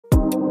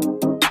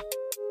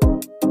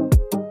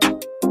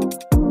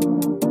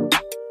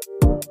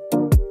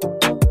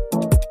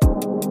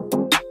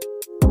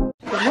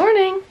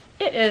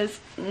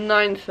is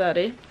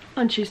 9:30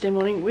 on Tuesday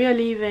morning. We are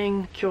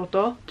leaving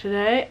Kyoto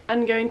today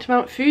and going to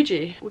Mount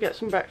Fuji. We'll get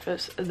some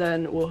breakfast and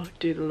then we'll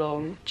do the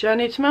long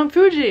journey to Mount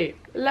Fuji.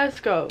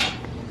 Let's go.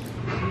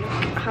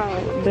 Look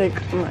how big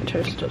my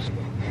toast is.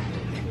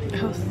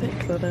 How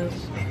thick that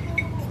is.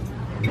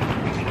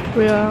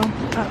 We are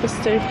at the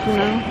station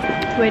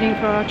now, waiting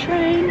for our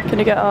train.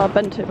 Gonna get our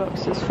bento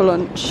boxes for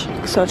lunch,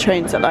 because our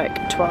train's at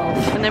like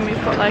 12. And then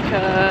we've got like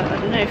a, I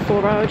don't know,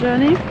 4-hour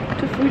journey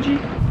to Fuji.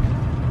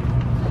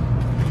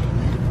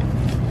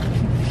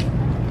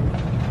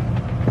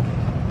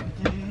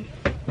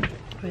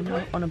 We're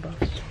now on a bus.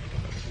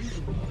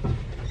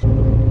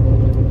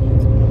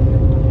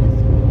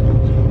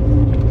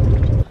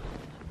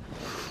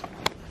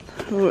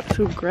 Oh, it's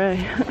all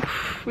grey.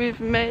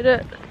 We've made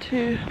it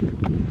to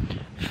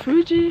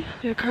Fuji.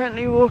 We're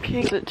currently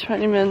walking at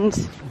 20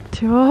 minutes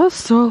to our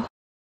hostel.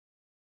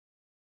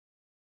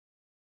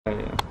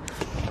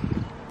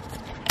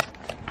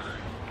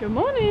 Good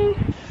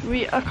morning.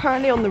 We are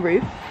currently on the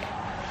roof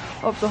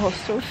of the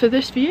hostel for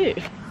this view.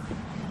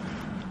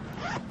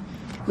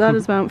 That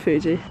is Mount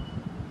Fuji.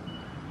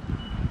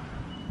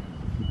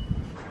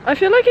 I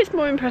feel like it's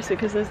more impressive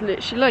because there's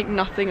literally like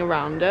nothing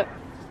around it.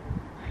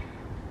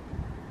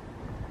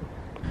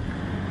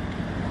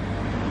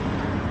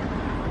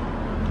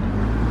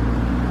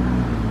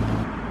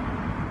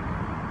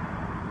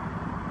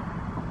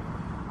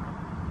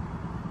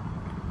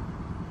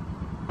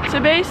 So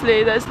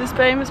basically there's this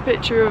famous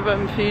picture of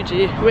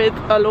Fuji with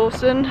a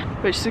Lawson,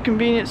 which is a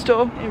convenience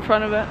store, in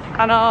front of it,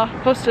 and our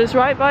hostel is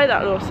right by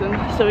that Lawson,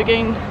 so we're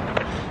going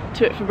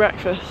to it for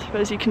breakfast.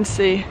 But as you can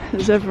see,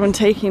 there's everyone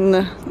taking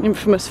the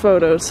infamous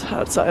photos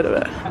outside of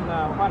it.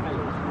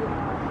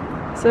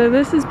 So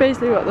this is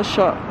basically what the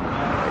shop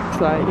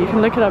looks like. You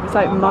can look it up, it's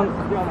like monk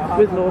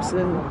with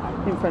Lawson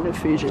in front of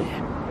Fuji. So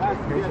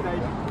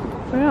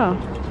yeah.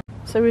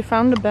 So we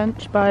found a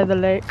bench by the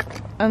lake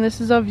and this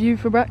is our view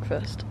for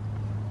breakfast.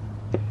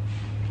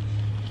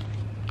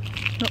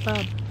 Not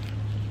bad.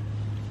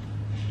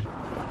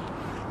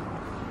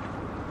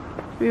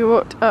 We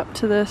walked up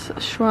to this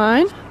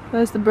shrine.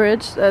 There's the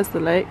bridge, there's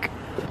the lake.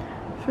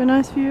 For a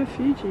nice view of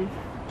Fuji.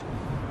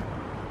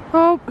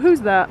 Oh,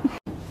 who's that?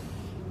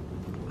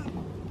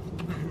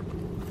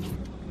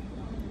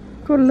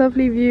 Got a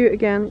lovely view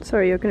again.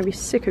 Sorry, you're going to be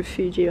sick of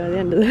Fuji by the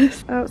end of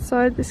this.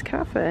 Outside this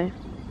cafe.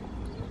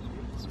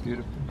 It's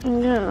beautiful.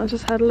 Yeah, I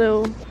just had a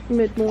little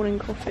mid-morning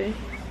coffee.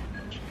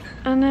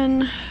 And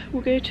then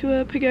we'll go to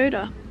a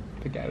pagoda.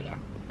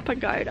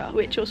 Pagoda,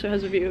 which also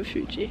has a view of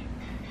Fuji.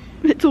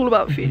 It's all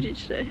about Fuji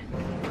today.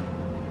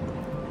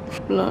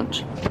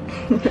 Lunch.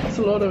 It's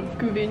a lot of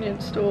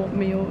convenience store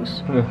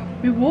meals.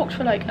 We walked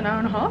for like an hour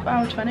and a half,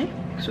 hour 20,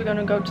 because we're going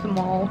to go to the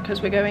mall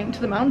because we're going to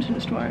the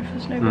mountains tomorrow for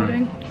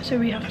snowboarding. So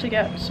we have to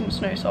get some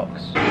snow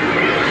socks.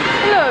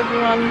 Hello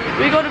everyone.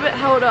 We got a bit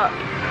held up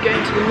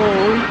going to the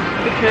mall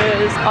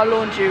because our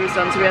laundry was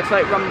done, so we had to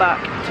like run back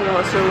to the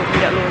hostel and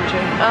get laundry.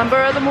 But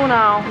we're at the mall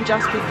now and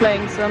Jasper's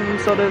playing some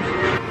sort of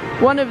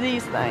one of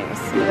these things.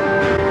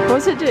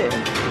 What does it do?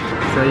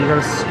 So you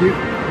gotta scoop.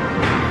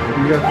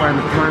 You gotta find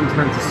the prime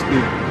time to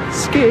scoop.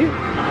 Scoop?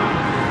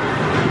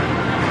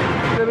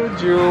 Little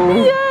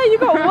jewel. Yeah, you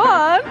got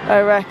one.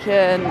 I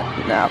reckon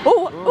now.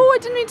 Oh, I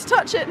didn't mean to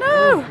touch it.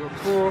 No.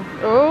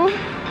 Oh,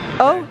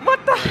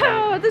 what the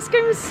hell? This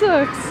game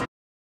sucks.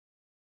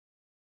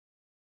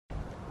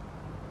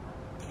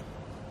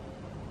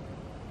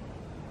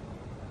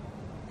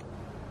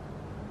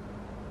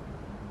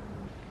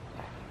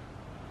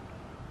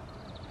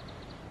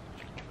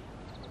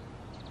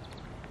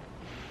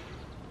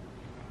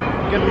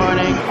 Good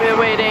morning. We're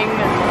waiting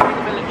for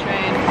the bullet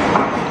train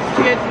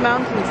to go to the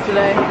mountains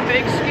today. But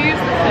excuse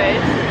the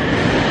face.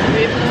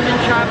 We've just been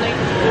travelling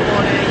all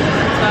morning.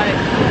 It's like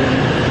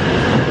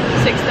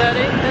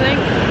 6:30, I think.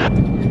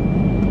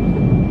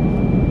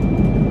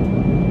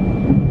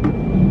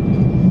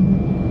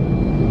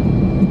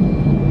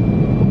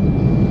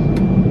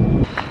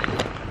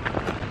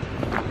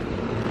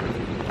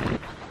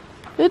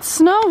 It's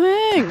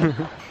snowing!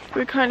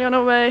 We're currently on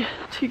our way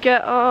to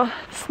get our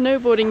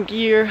snowboarding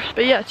gear.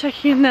 But yeah,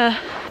 checking in there,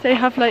 they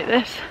have like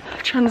this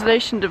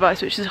translation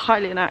device which is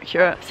highly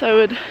inaccurate. So I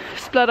would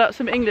splat out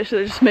some English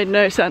that just made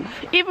no sense.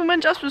 Even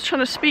when Jasper was trying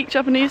to speak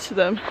Japanese to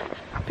them,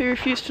 they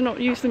refused to not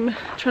use the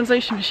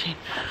translation machine.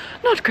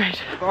 Not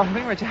great. Well, I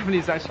think my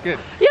Japanese is actually good.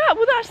 Yeah,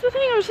 well that's the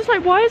thing. I was just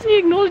like, why isn't he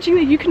acknowledging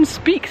that you can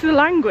speak the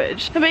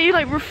language? I bet you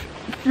like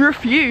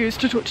refuse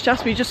to talk to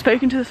Jasper. You just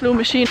spoken to this little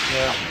machine.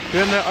 Yeah.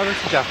 Then there are other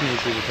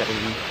Japanese people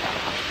telling me.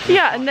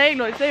 Yeah, and they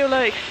were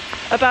like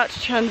about to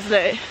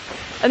translate,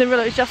 and then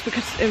realised Jasper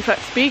could in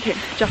fact speaking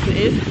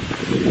Japanese,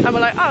 and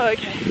we're like, oh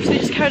okay. So they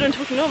just carried on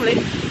talking normally,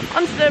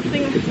 understood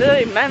everything that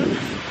they meant.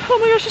 Oh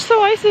my gosh, it's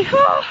so icy.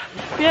 Oh.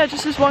 Yeah,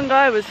 just this one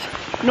guy was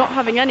not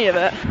having any of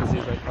it. So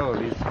he's like, oh,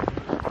 these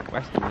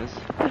Westerners.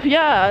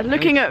 Yeah,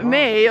 looking at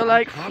me, you're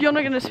like, you're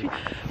not gonna speak.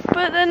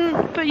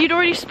 But you'd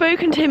already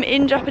spoken to him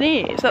in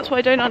Japanese. That's what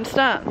I don't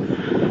understand.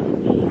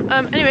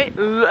 Anyway,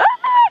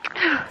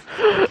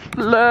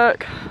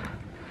 look.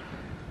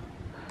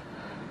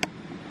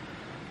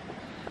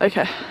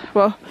 Okay,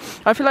 well,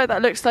 I feel like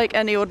that looks like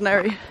any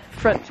ordinary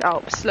French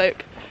Alps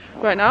slope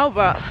right now,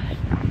 but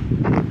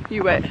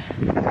you wait.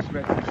 Just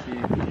wait to see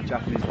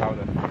Japanese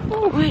powder.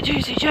 Oh, wait till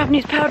you see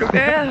Japanese powder,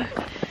 girl.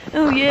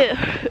 Oh yeah.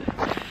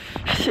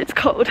 It's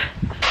cold.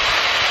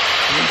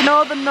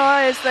 Ignore the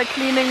noise, they're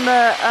cleaning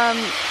the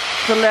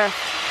lift.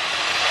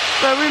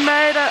 But we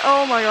made it,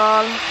 oh my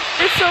god.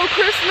 It's so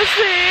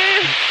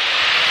Christmassy.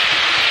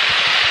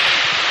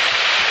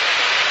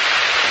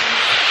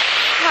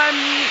 I'm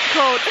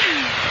cold.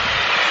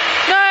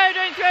 No,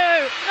 don't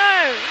throw,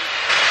 no.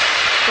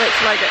 Wait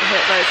till I get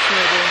hit by a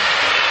snowball.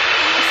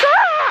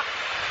 Ah!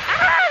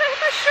 Ah, they hit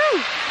my shoe.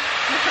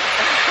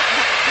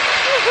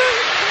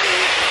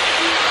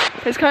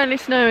 It's currently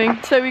snowing,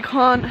 so we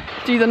can't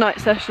do the night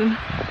session.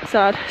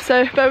 Sad.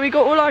 So, but we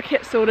got all our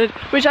kit sorted,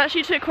 which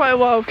actually took quite a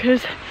while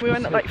because we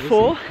went at like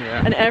 4,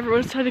 and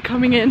everyone started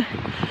coming in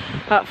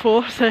at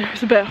 4, so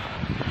it's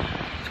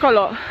quite a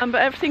lot.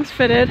 But everything's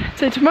fitted.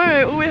 So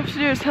tomorrow, all we have to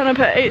do is turn up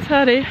at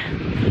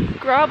 8:30,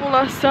 grab all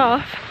our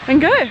stuff, and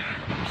go.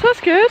 So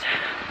that's good.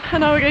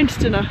 And now we're going to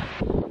dinner.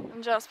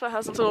 And Jasper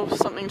has sort of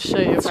something to show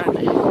you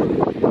apparently.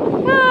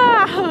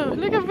 Ah,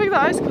 look how big the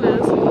icicle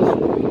is.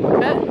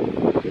 Okay.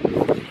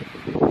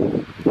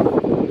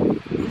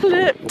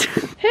 Flipped.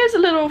 Here's a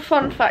little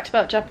fun fact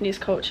about Japanese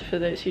culture for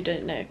those who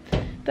don't know.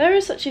 There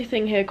is such a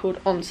thing here called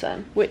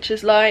onsen, which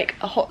is like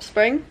a hot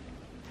spring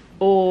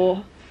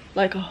or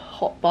like a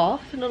hot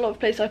bath in a lot of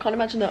places. I can't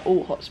imagine they're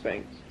all hot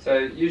springs. So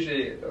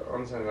usually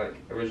onsen like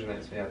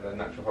originates from the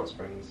natural hot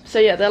springs. So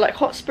yeah, they're like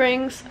hot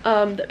springs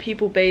that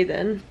people bathe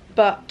in,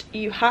 but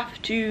you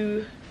have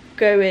to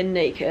go in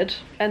naked,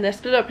 and they're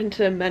split up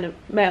into male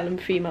and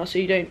female, so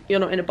you're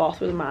not in a bath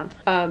with a man,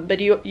 but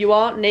you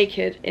are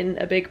naked in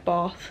a big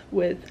bath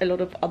with a lot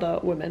of other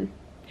women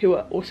who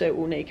are also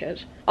all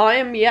naked. I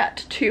am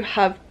yet to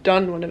have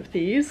done one of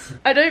these.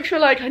 I don't feel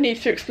like I need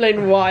to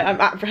explain why I'm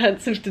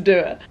apprehensive to do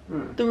it.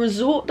 The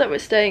resort that we're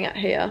staying at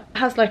here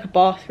has like a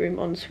bathroom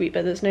en suite,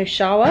 but there's no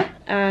shower,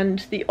 and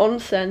the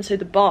onsen, so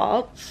the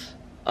baths,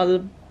 are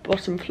the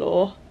bottom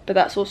floor, but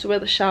that's also where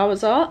the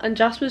showers are, and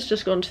Jasper's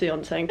just gone to the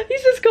onsen.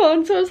 He's just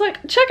gone, so I was like,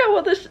 check out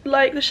what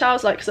the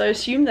shower's like, because I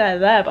assume they're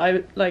there, but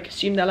I like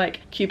assume they're like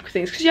cubicle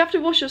things, because you have to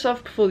wash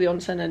yourself before the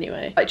onsen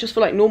anyway, like just for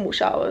like normal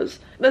showers.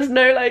 There's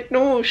no like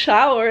normal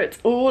shower, it's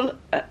all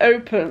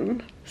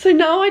open. So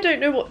now I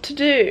don't know what to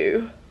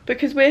do,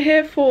 because we're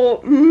here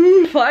for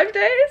 5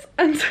 days,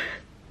 and so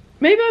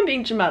maybe I'm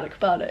being dramatic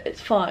about it,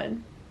 it's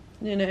fine,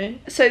 you know.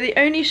 So the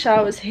only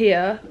showers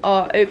here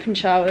are open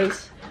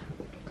showers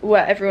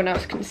where everyone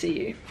else can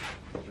see you.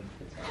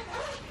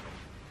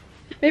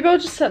 Maybe I'll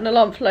just set an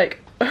alarm for like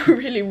a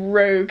really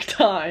rogue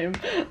time,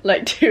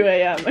 like 2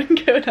 AM,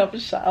 and go and have a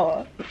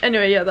shower.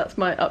 Anyway, yeah, that's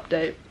my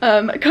update.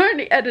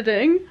 Currently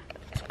editing,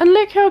 and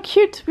look how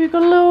cute, we've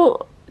got a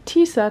little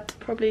tea set.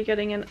 Probably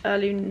getting an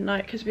early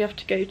night because we have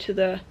to go to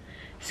the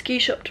ski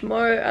shop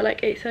tomorrow at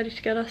like 8:30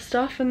 to get our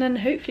stuff, and then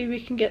hopefully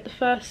we can get the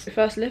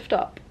first lift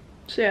up.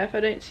 So yeah, if I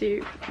don't see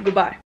you,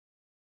 goodbye.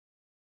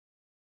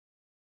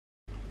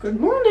 Good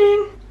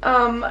morning.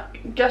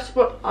 Guess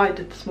what I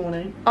did this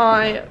morning?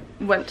 I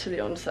went to the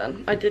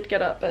onsen. I did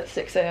get up at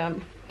 6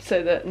 AM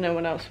so that no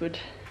one else would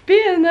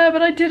be in there,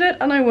 but I did it,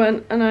 and I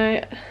went and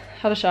I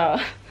had a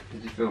shower.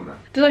 Did you film that?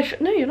 Did I?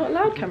 No, you're not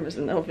allowed cameras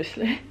in there,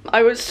 obviously.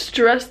 I was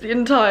stressed the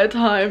entire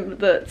time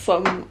that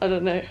some, I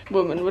don't know,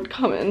 woman would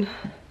come in.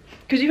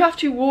 Because you have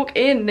to walk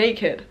in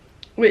naked,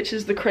 which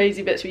is the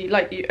crazy bits where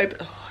you open,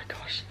 oh my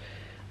gosh,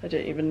 I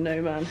don't even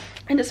know, man.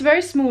 And it's a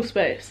very small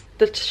space.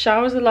 The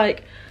showers are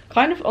like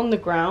kind of on the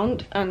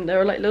ground, and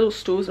there are like little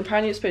stools, and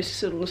apparently you're supposed to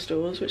sit on the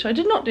stools, which I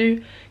did not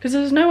do because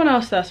there's no one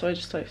else there, so I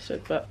just like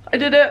stood, but I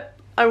did it.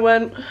 I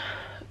went.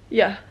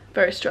 Yeah,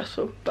 very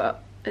stressful,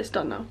 but it's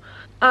done now,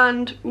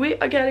 and we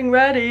are getting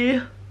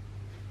ready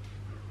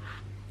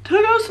to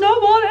go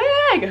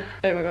snowboarding.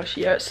 Oh my gosh,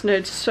 yeah, it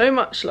snowed so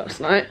much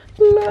last night.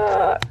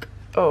 Look,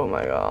 oh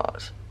my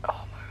god,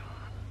 oh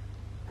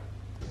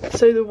my god.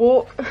 So the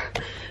walk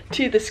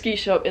to the ski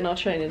shop in our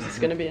trainers is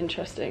going to be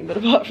interesting, but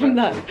apart from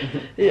that,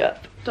 yeah.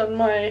 Done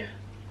my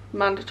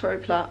mandatory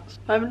plats.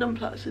 I haven't done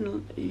plats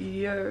in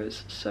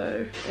years,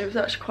 so it was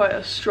actually quite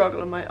a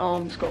struggle, and my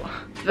arms got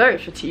very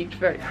fatigued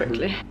very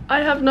quickly. I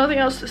have nothing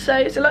else to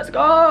say, so let's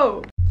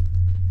go!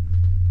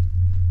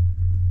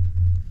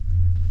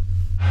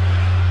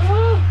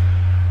 Oh.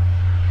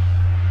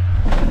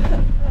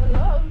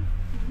 Hello.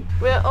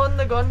 We're on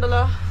the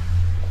gondola.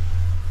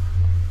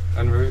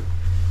 En route.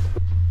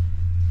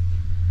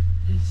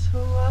 It's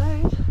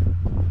alright.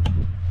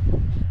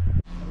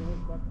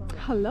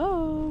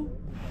 Hello.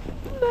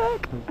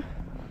 Look.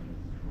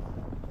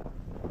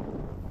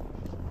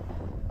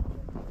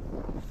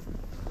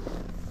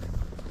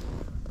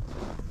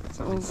 That's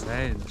what we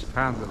say.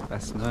 Japan's got the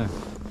best snow.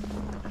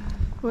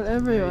 Well,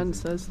 everyone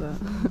says that.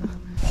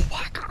 Oh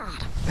my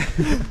god.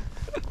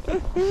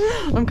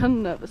 I'm kind of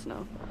nervous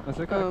now. Let's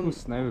look at a cool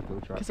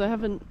snowmobile track. Because I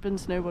haven't been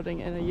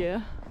snowboarding in a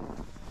year.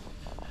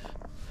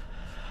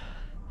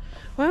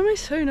 Why am I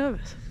so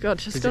nervous? God,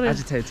 just gotta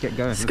agitated to get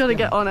going. Just gotta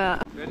get on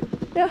it. Ready?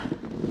 Yeah.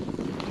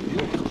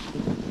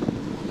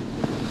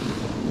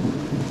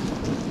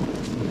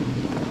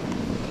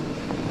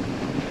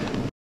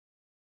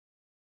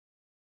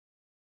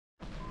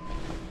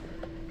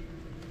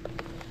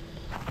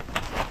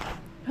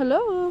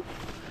 Hello.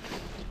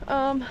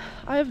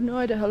 I have no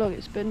idea how long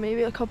it's been,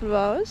 maybe a couple of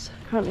hours.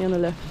 Currently on the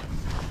lift.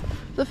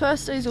 The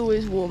first day is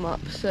always warm up,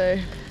 so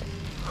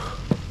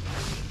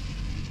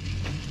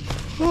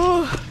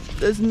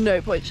there's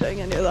no point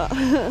showing any of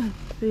that.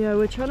 But yeah,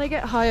 we're trying to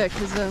get higher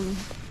because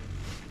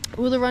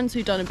all the runs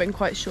we've done have been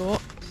quite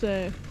short,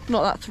 so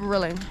not that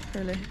thrilling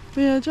really.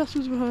 But yeah, Jess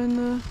was behind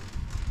there.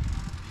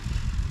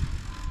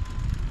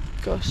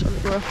 Gosh, that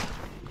was rough.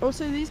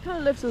 Also, these kind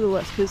of lifts are the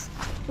worst because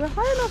we're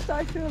high enough that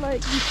I feel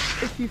like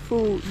if you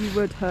fall, you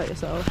would hurt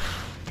yourself.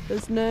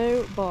 There's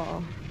no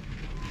bar.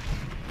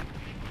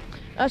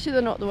 Actually,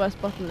 they're not the worst.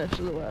 Button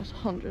lifts are the worst,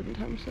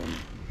 110%.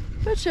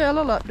 But chill,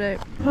 I'll update.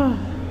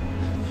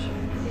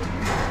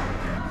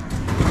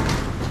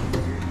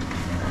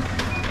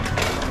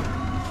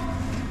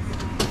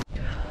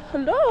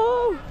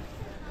 Hello!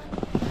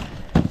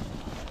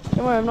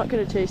 Don't worry, I'm not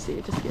going to chase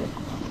you, just kidding.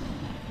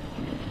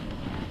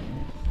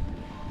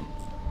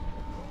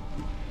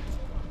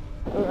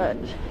 Alright,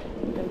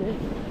 ready?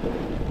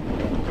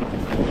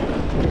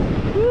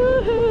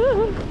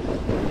 Woohoo!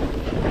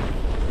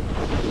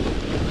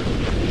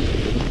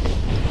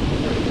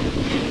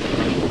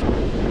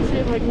 See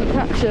if I can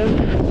catch him.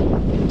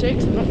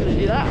 Jakes, I'm not going to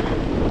do that.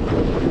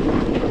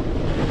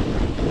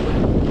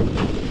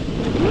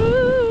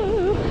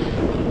 Woo!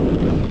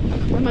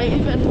 Am I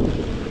even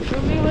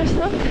filming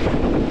myself?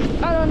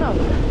 I don't know.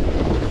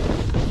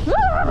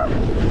 Ah!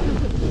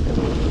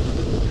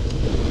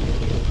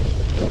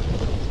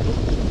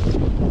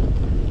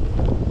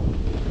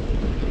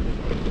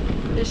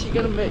 Is she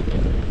gonna make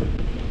it?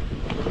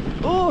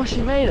 Oh,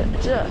 she made it,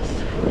 just.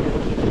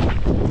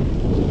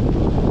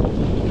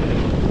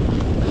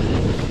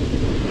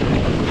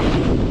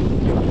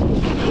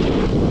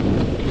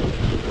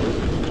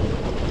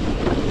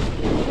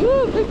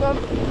 Ooh, big one.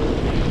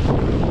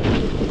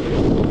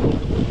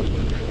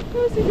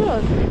 Where's he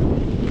gone?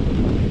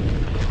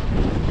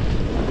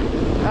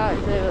 Ah,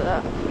 he's over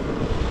there.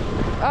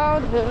 Oh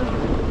no.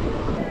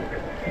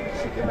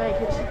 She can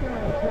make it, she can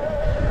make it.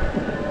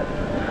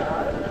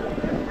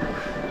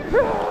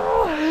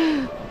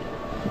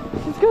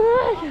 She's gonna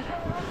make it.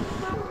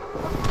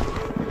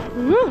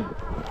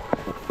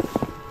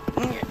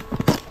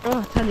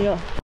 Oh, turn you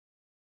off.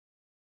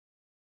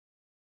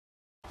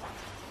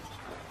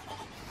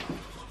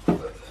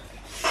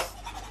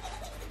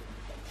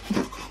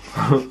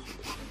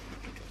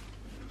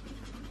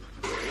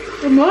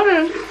 Good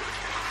morning.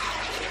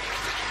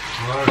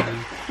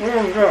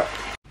 Morning.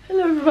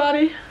 Hello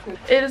everybody.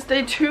 It is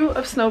day 2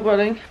 of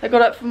snowboarding. I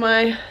got up for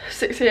my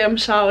 6 AM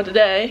shower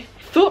today.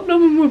 Thought no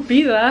one would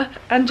be there,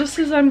 and just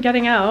as I'm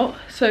getting out,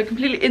 so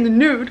completely in the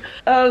nude,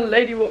 a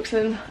lady walks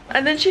in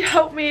and then she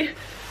helped me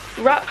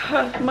wrap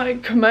my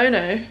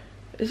kimono.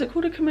 Is it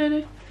called a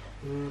kimono?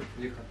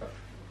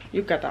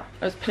 Yukata.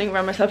 I was pinning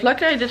around myself.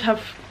 Luckily I did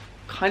have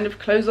kind of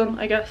clothes on,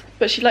 I guess,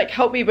 but she like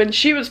helped me when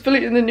she was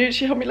fully in the nude.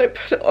 She helped me like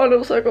put it on. I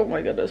was like, oh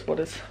my goodness, what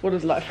is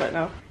life right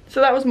now?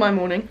 So that was my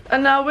morning,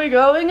 and now we're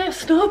going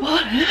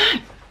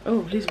snowboarding.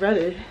 Oh, he's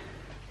ready.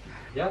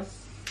 Yes.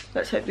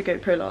 Let's hope the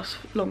GoPro lasts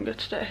longer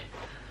today.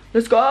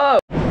 Let's go!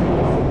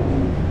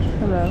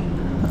 Hello.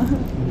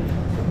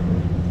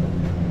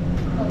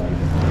 Oh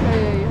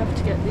yeah, you have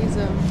to get these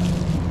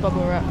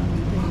bubble wrap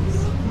things.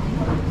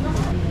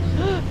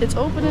 It's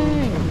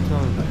opening! Yeah,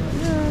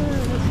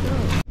 let's go.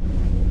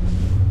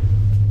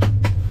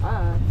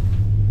 Ah.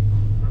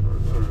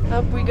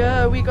 Up we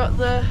go. We got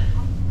the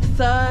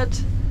third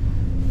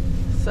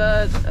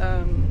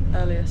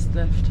earliest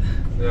lift.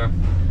 Yeah.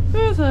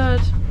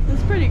 Third.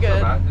 It's pretty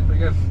good. Not bad. It's pretty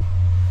good.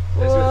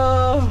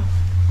 Whoa!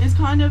 It's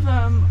kind of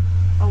a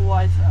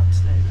white out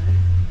today though.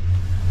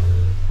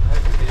 I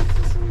hope it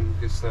gives some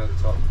good snow at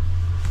the top.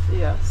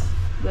 Yes,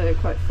 they're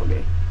quite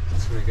foggy.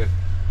 It's really good.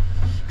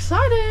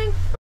 Exciting!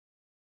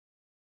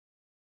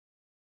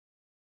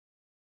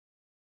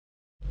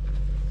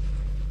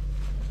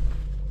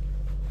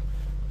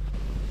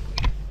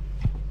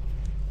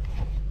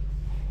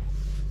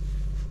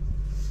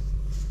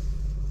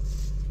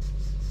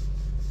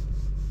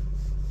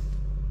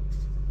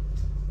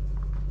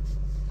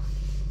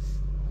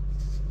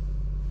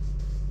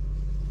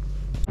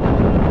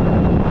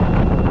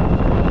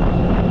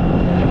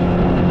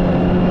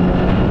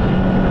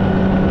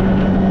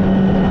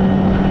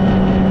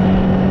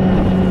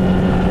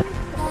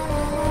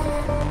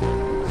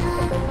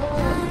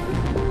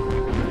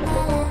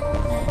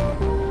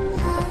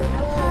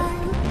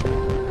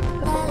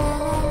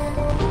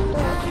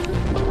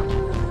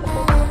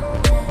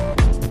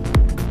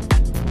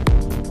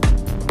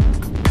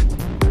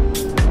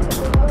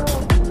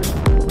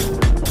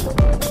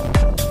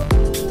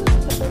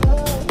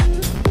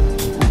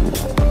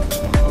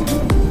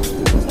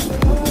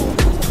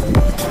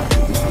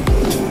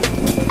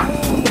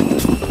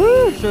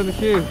 Show the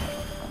queue.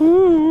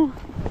 Ooh.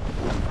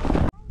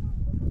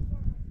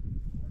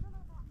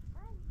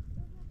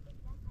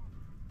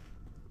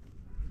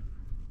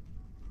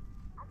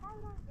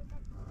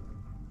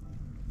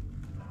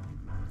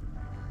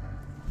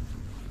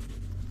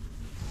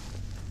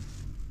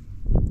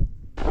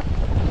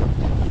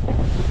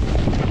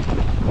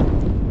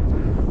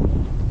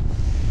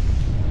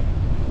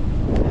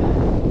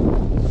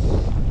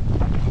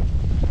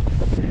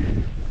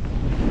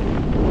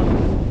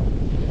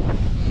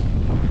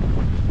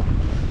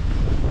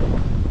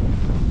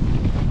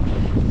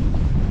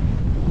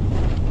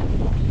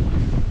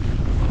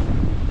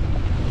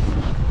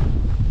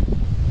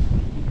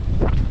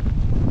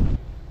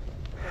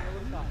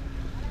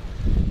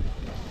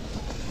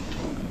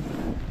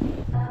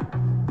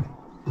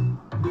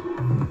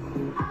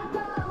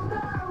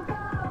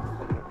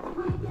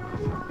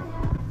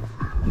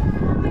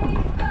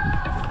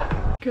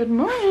 Good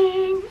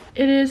morning.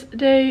 It is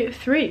day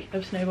 3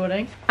 of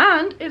snowboarding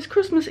and it's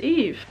Christmas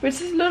Eve,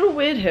 which is a little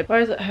weird here.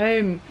 Whereas at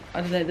home,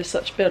 I don't know, there's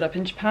such build up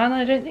in Japan.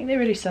 I don't think they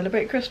really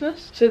celebrate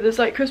Christmas. So there's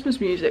like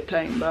Christmas music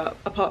playing, but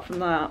apart from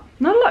that,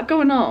 not a lot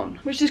going on,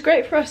 which is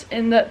great for us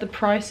in that the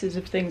prices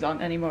of things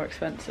aren't any more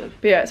expensive.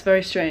 But yeah, it's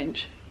very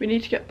strange. We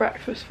need to get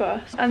breakfast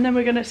first and then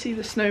we're gonna see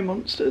the snow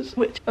monsters,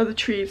 which are the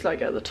trees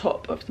like at the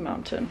top of the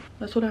mountain.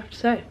 That's what I have to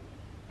say.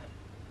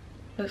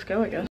 Let's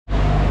go, I guess.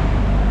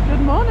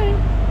 Good morning.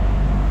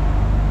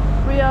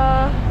 We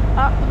are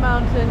at the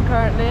mountain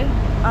currently.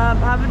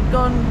 Haven't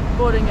gone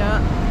boarding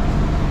yet.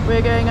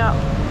 We're going up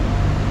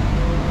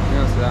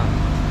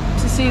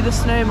to see the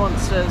snow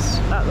monsters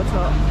at the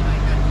top.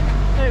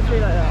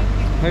 Hopefully like that.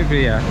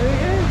 Hopefully, yeah. Here we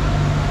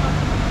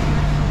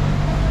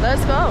go.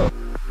 Let's go.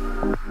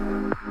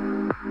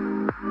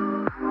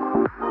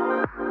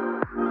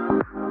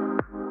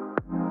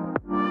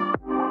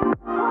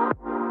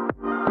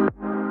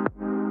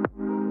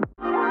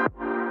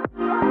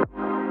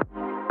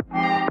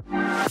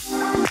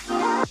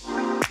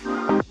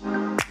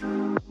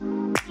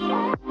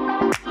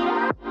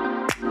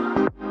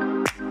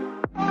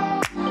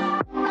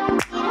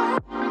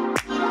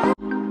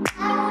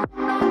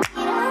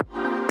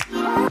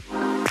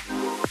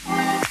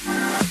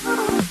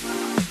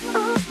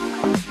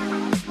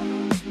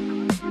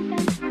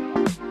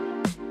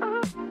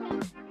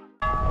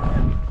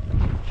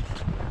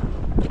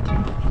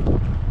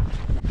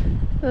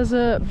 There's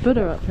a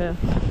Buddha up here,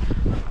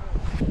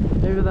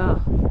 over there.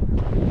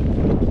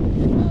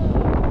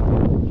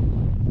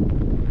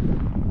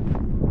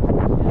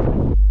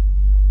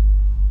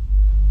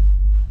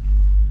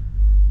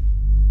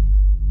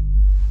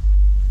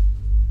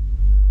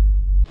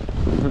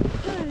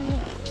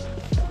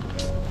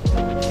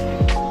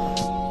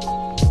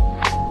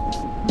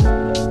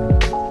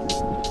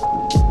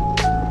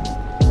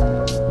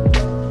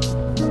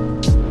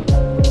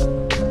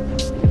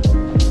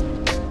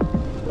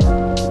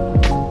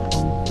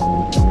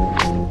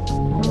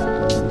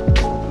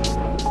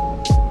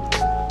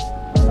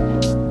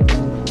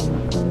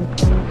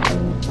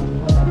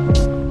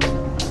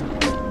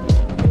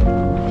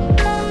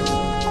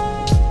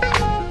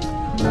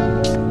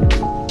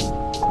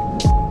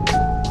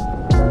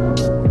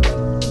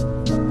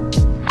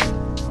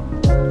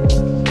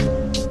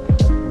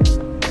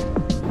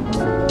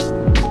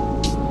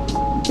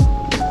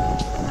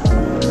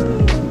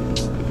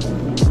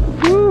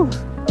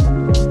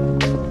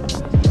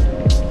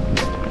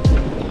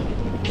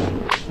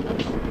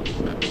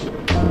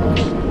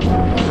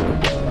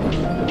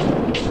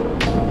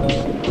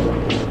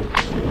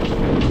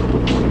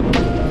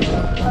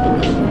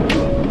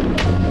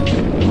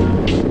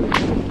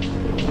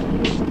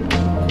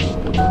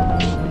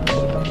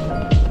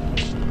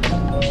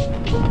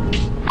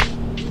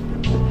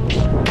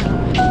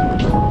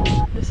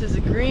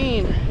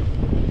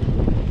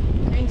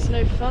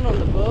 Fun on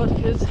the board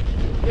because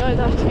you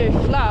either have to go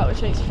flat,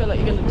 which makes you feel like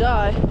you're going to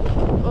die,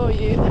 or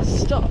you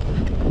stop.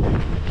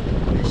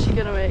 Is she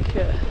going to make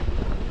it?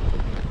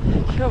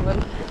 Come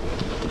on.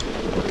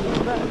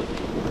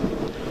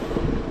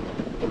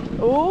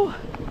 Oh,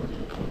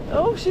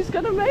 oh, she's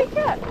going to make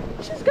it.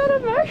 She's going to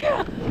make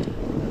it.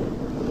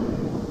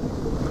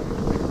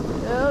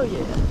 Oh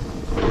yeah.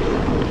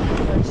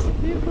 There's the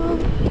people.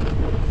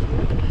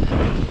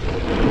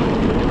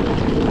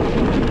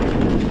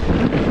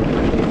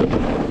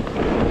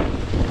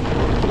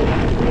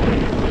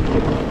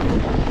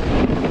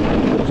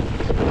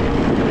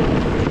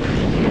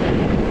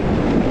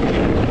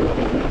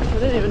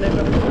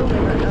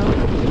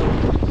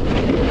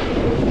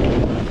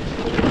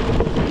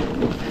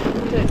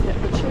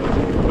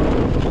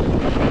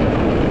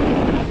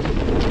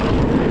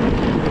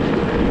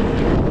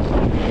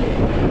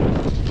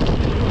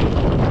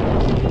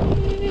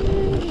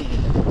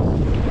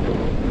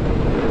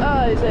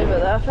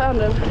 I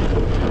found him.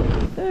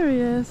 There he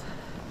is.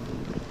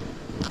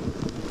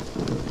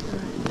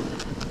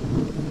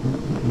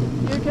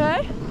 You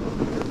okay?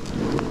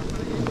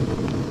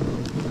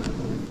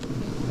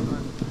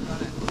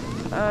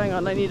 Hang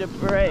on, I need a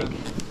break.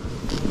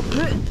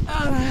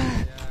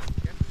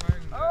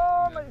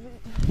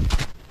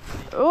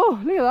 Oh,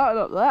 look at that one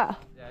up there.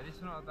 Yeah,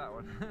 this one not that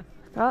one.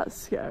 That's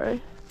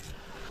scary.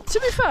 To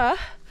be fair,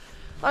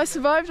 I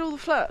survived all the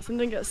flats and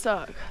didn't get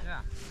stuck.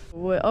 Yeah.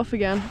 We're off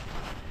again.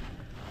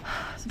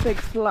 It's a big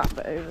flat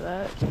bit over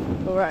there.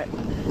 Alright.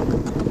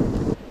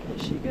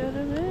 Is she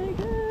gonna make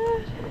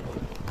it?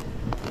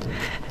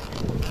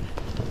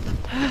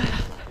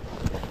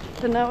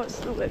 And now it's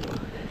the wiggle.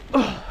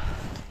 Oh,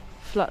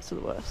 flats are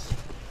the worst.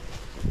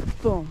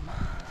 Boom.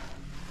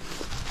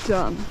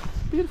 Done.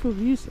 Beautiful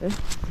views though.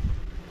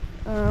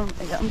 Yeah,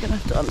 I'm gonna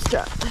have to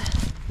unstrap.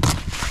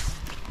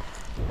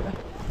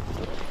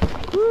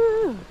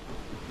 Woo!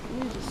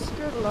 You just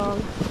skirt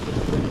along.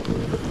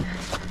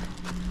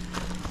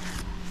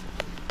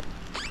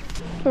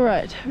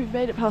 Alright, we've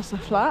made it past the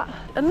flat.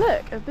 And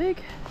look, a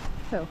big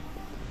hill.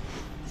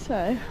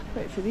 So,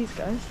 wait for these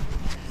guys.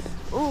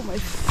 Oh, my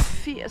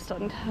feet are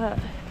starting to hurt.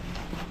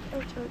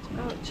 Ouch, ouch,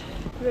 ouch.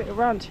 We went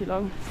around too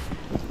long.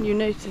 you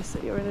notice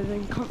that you're in an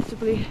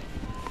uncomfortably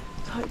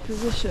tight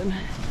position.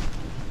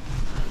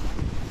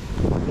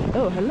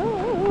 Oh,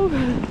 hello!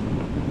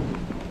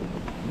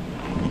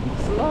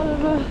 There's a lot of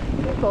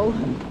people.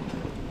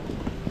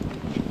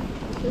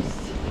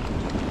 Just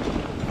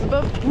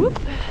above. Whoop!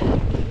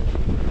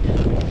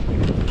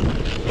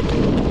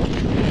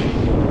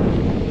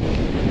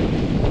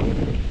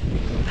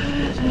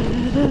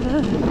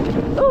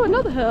 Oh,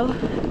 another hill.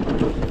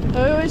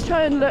 I always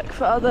try and look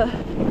for other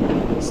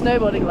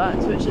snowboarding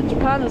lines, which in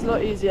Japan is a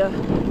lot easier.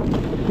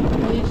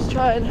 And you just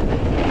try and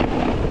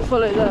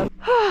follow them.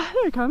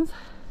 There it comes.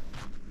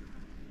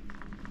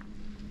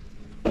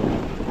 So,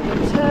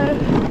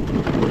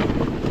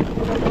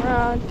 jump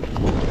around.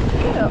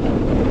 Yeah.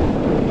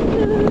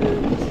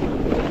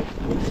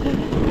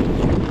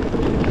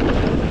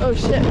 Oh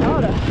shit,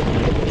 powder.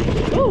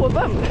 Oh, a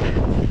bump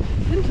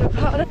into a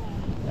powder.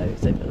 Oh,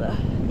 it's over there.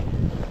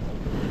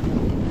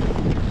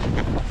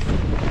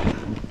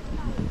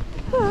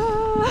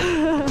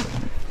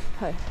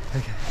 Hi.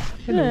 Okay.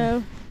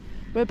 Hello.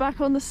 We're back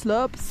on the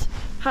slopes.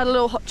 Had a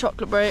little hot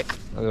chocolate break.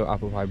 A little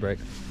apple pie break.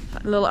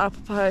 Had a little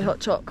apple pie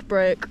hot chocolate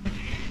break.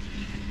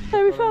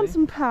 So we found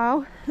some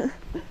pow.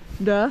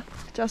 Duh.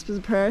 Jasper's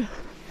a pro.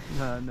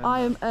 No. I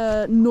am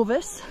a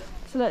novice.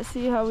 So let's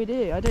see how we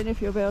do. I don't know if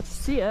you'll be able to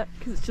see it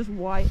because it's just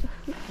white.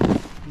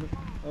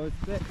 Oh, it's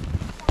thick.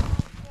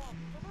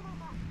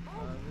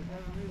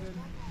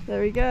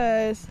 There he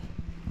goes.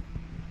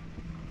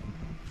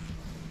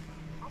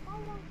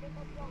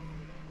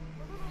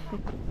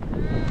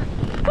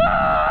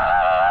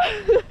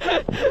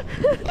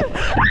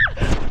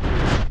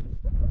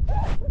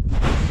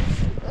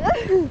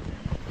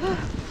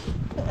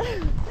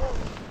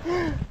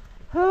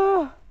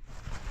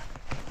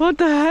 What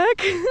the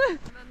heck?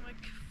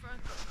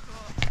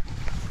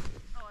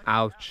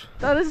 Ouch.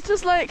 That is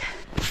just like,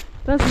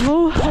 that's a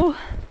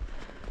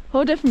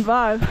whole different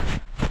vibe.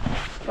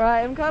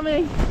 Right, I'm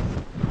coming.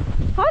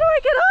 How do I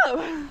get up?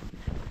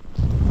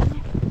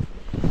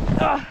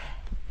 Oh,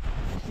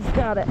 she's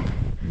got it.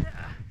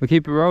 We'll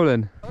keep it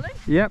rolling. Rolling?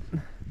 Yep.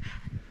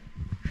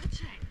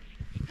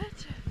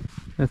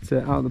 That's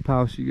it, out the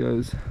power she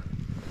goes.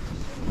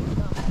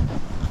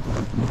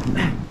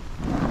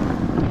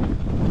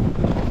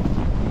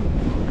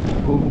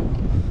 Oh.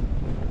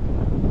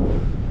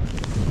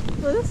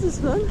 Well, this is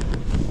fun.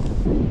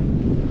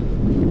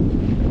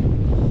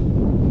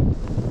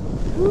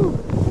 Ooh.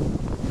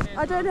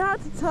 I don't know how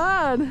to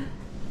turn.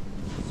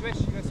 Swish,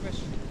 you go swish.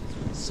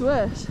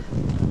 Swish.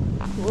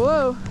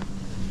 Whoa.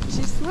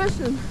 She's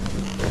swishing.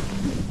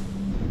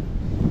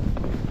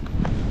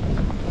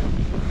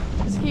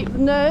 Just keep the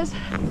nose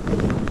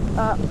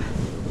up.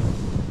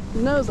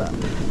 Nose up.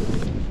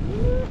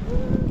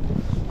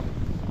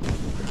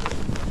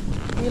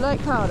 You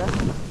like powder?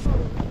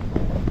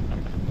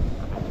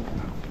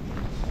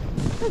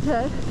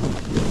 Okay.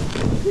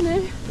 You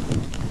know,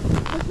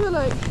 I feel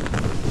like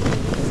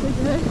it's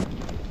okay.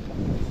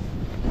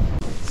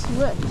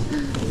 Switch.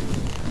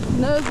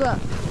 Nose up.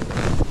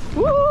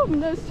 Woo!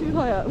 Nose too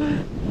high up.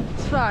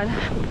 It's fine.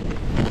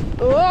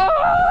 Whoa!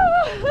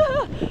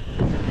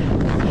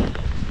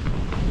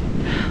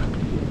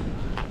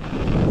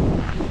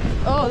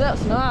 Oh,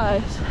 that's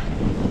nice.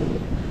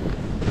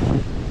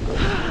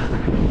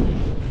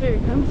 Here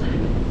he comes.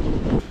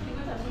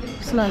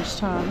 It's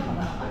lunchtime.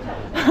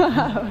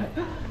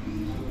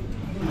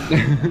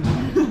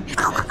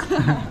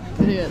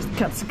 Yes,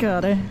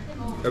 katsukade.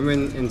 When we're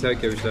in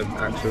Tokyo, which is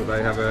actual,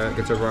 they have a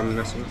go to a ramen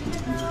restaurant.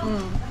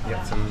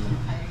 Get some.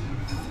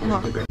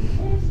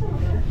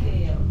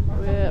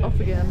 We're off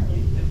again.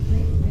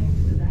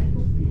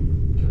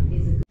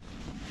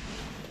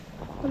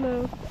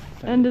 Hello.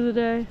 End of the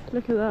day.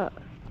 Look at that.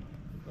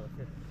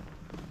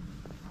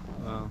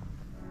 Wow.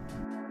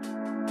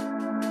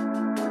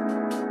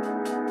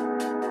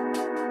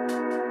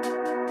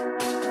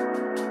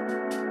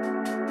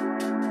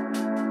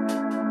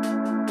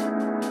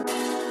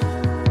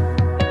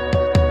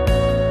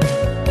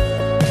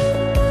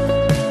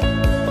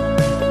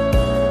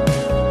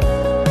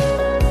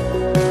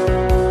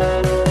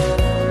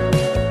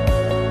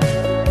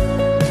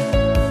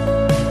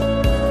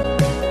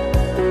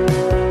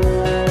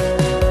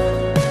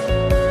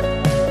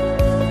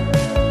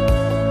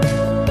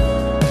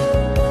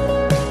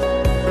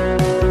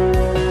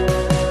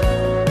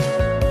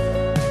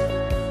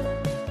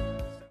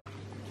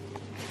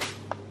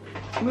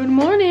 Good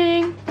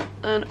morning!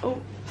 And oh,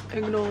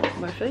 ignore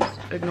my face,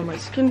 ignore my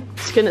skin.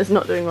 Skin is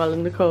not doing well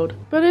in the cold.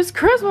 But it's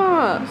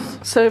Christmas!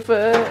 So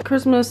for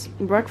Christmas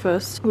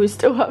breakfast, we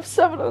still have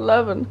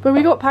 7-Eleven. But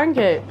we got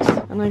pancakes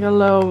and like a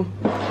little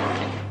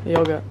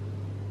yogurt.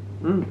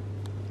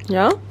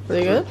 Yeah? Are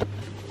they good?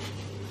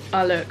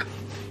 Ah, look.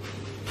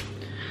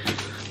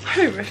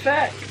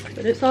 Horrific!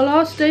 But it's our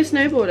last day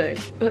snowboarding.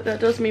 But that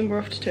does mean we're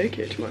off to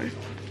Tokyo tomorrow.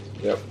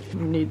 Yep.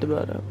 We need the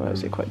butter,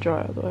 otherwise it's quite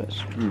dry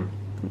otherwise.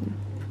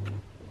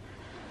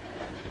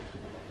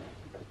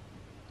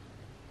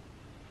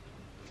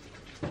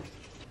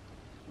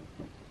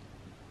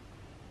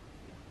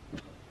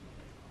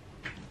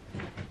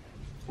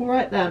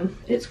 Alright then,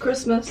 it's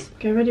Christmas.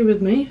 Get ready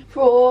with me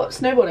for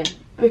snowboarding.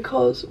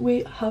 Because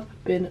we have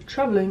been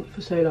travelling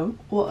for so long,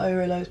 what I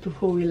realised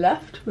before we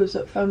left was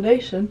that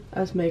foundation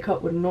as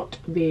makeup would not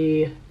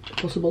be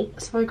possible.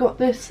 So I got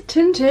this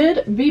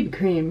tinted BB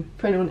cream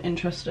for anyone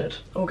interested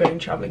or going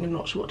travelling and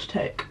not sure what to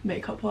take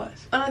makeup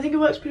wise. And I think it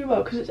works pretty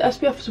well because it's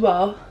SPF as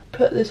well.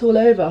 Put this all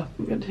over.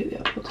 I'm going to take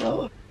the outputs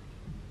out.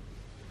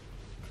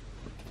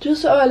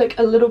 Just so I look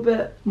a little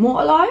bit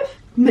more alive,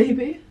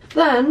 maybe.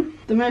 Then,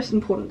 the most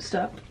important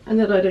step, and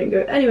that I don't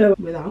go anywhere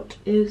without,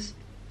 is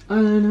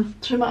eyeliner.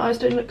 So my eyes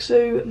don't look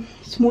so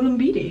small and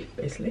beady,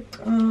 basically.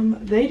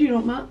 They do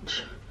not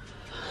match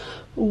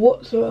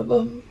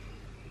whatsoever.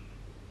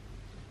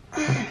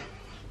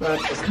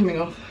 Right, it's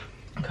coming off.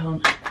 I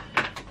can't.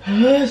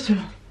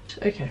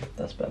 Okay,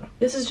 that's better.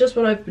 This is just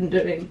what I've been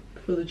doing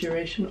for the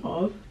duration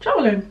of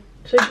traveling.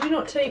 So do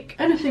not take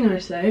anything I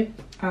say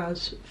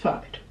as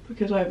fact,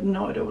 because I have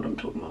no idea what I'm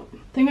talking about. The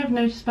thing I've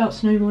noticed about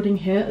snowboarding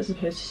here as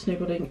opposed to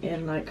snowboarding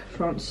in like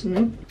France or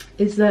something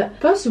is that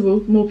first of all,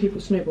 more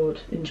people snowboard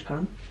in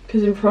Japan.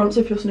 Because in France,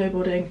 if you're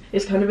snowboarding,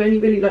 it's kind of only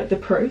really like the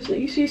pros that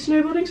you see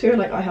snowboarding, so you're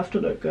like, I have to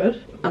look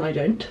good, and I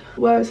don't.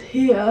 Whereas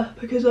here,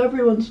 because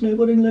everyone's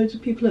snowboarding, loads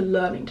of people are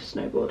learning to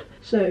snowboard.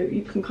 So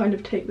you can kind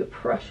of take the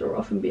pressure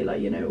off and be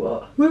like, you know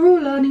what, we're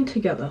all learning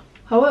together.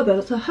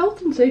 However, the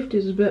health and safety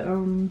is a bit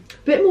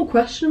more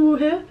questionable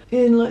here.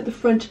 In like the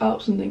French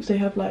Alps and things, they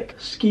have like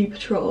ski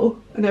patrol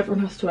and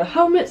everyone has to wear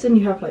helmets and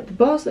you have like the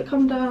bars that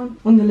come down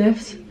on the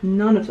lifts.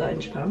 None of that in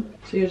Japan.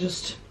 So you're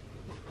just...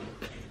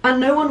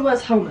 And no one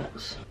wears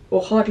helmets. Or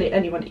hardly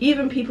anyone.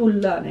 Even people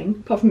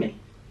learning, apart from me.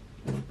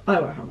 I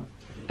wear a helmet.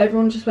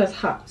 Everyone just wears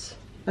hats.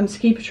 And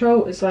ski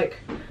patrol is like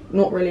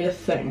not really a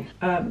thing.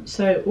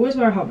 So always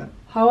wear a helmet.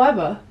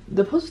 However,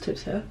 the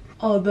positives here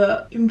are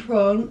that in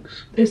France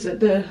is that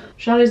the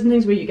chalets and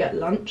things where you get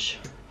lunch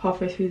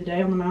halfway through the day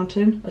on the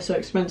mountain are so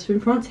expensive in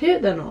France. Here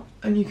they're not,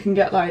 and you can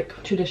get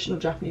like traditional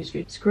Japanese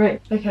food. It's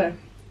great. Okay,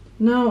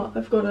 now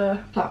I've got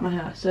to plait my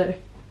hair, so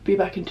be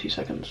back in 2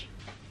 seconds.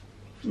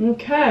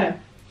 Okay,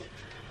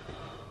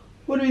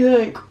 what do you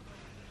think?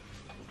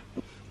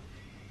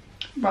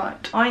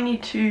 Right, I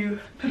need to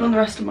put on the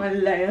rest of my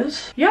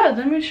layers. Yeah,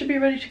 then we should be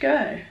ready to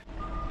go.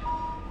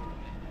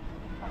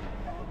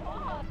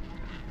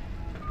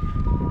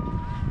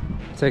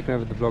 Taking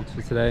over the vlogs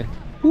for today.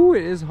 Ooh,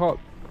 it is hot.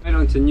 Made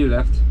on to new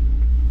left.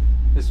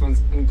 This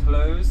one's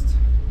enclosed.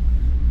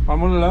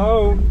 I'm on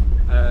low.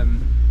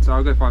 So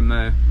I'll go find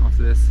Mo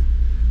after this.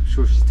 I'm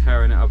sure she's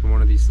tearing it up on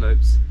one of these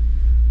slopes.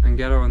 And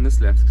get her on this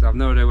left, because I have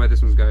no idea where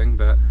this one's going,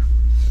 but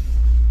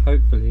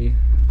hopefully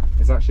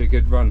it's actually a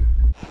good run.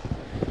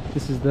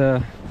 This is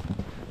the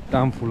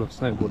downfall of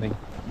snowboarding.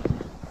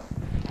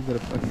 You've got to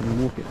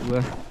fucking walk it to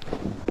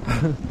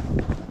there.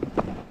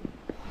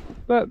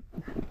 But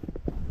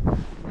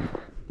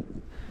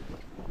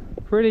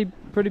pretty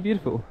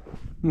beautiful.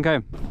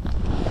 Okay.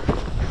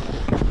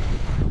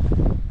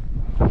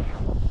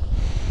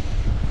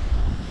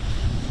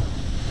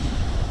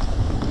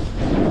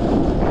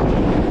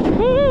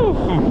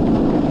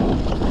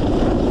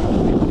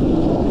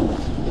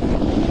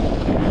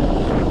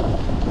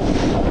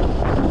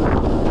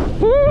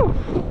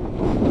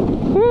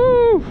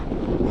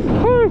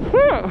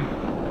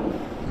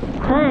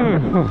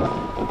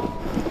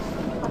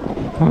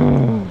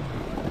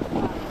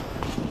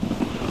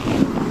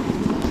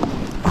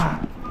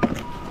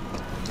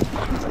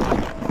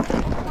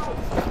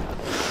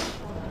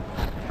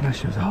 That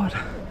shit was hard.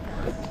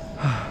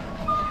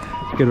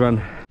 Good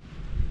run.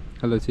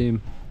 Hello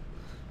team.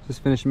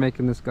 Just finished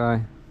making this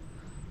guy.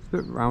 It's a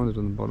bit rounded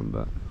on the bottom,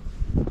 but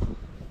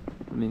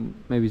I mean,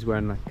 maybe he's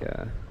wearing like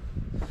a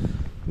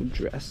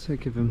dress, so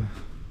give him...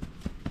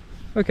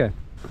 Okay,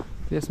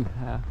 he has some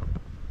hair,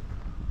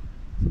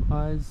 some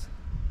eyes.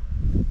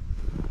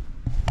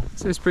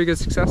 So it's pretty good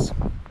success.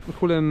 We'll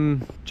call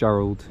him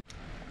Gerald.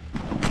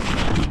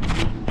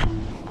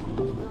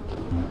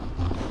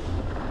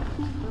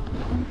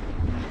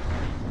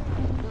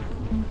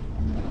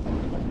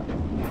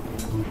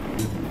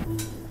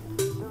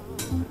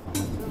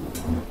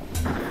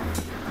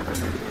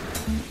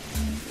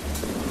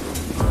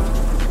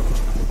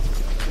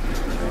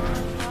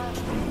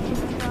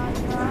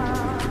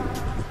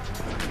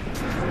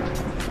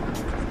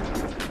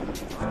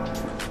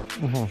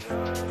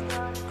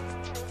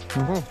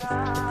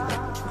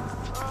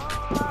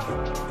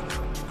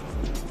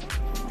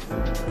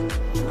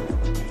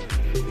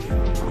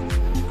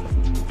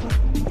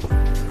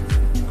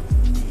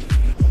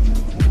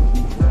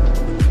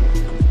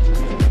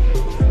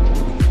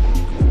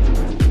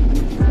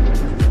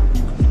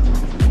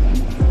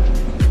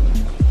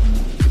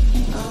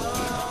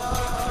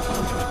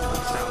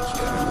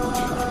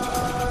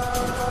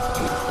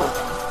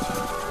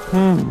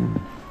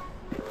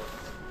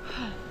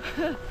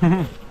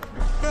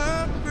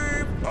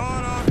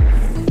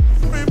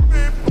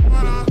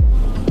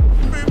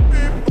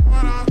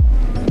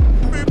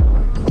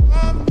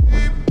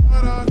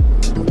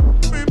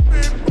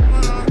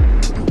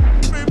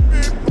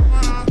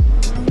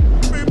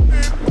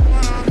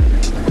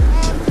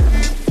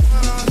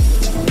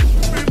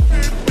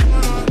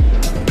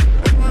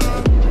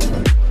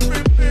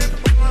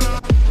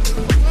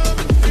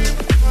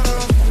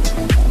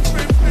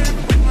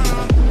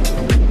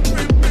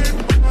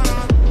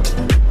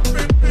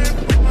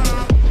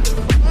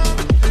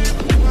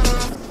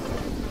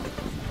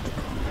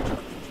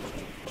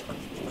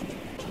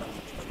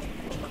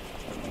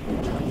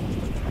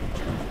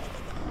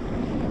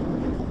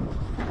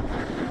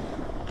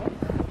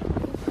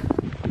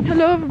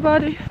 Hello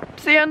everybody.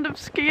 It's the end of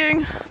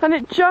skiing and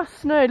it just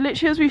snowed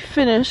literally as we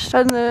finished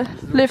and the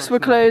lifts were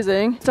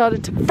closing. It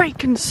started to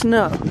freaking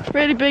snow.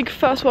 Really big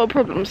first world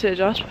problems here,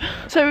 Josh.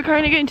 So we're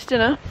currently going to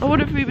dinner. What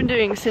have we been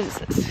doing since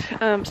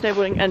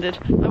snowboarding ended?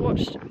 I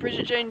watched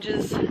Bridget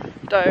Jones's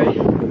Diary.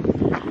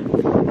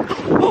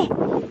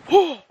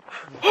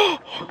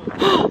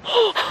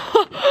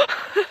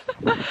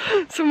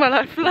 So my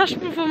life flashed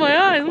before my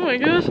eyes, oh my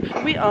gosh.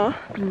 We are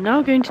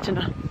now going to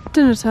dinner.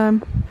 Dinner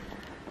time.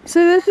 So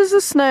this is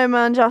the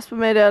snowman Jasper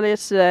made earlier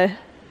today.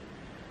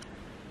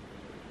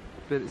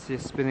 But it's your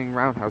spinning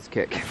roundhouse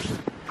kick.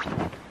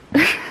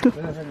 I'm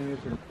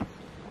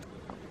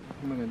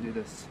gonna do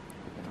this.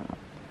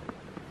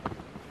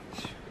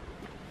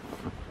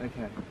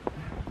 Okay.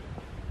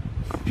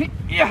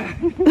 Yeah.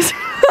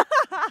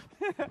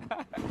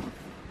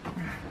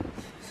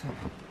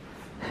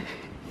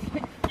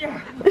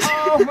 Yeah.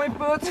 Oh, my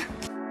foot.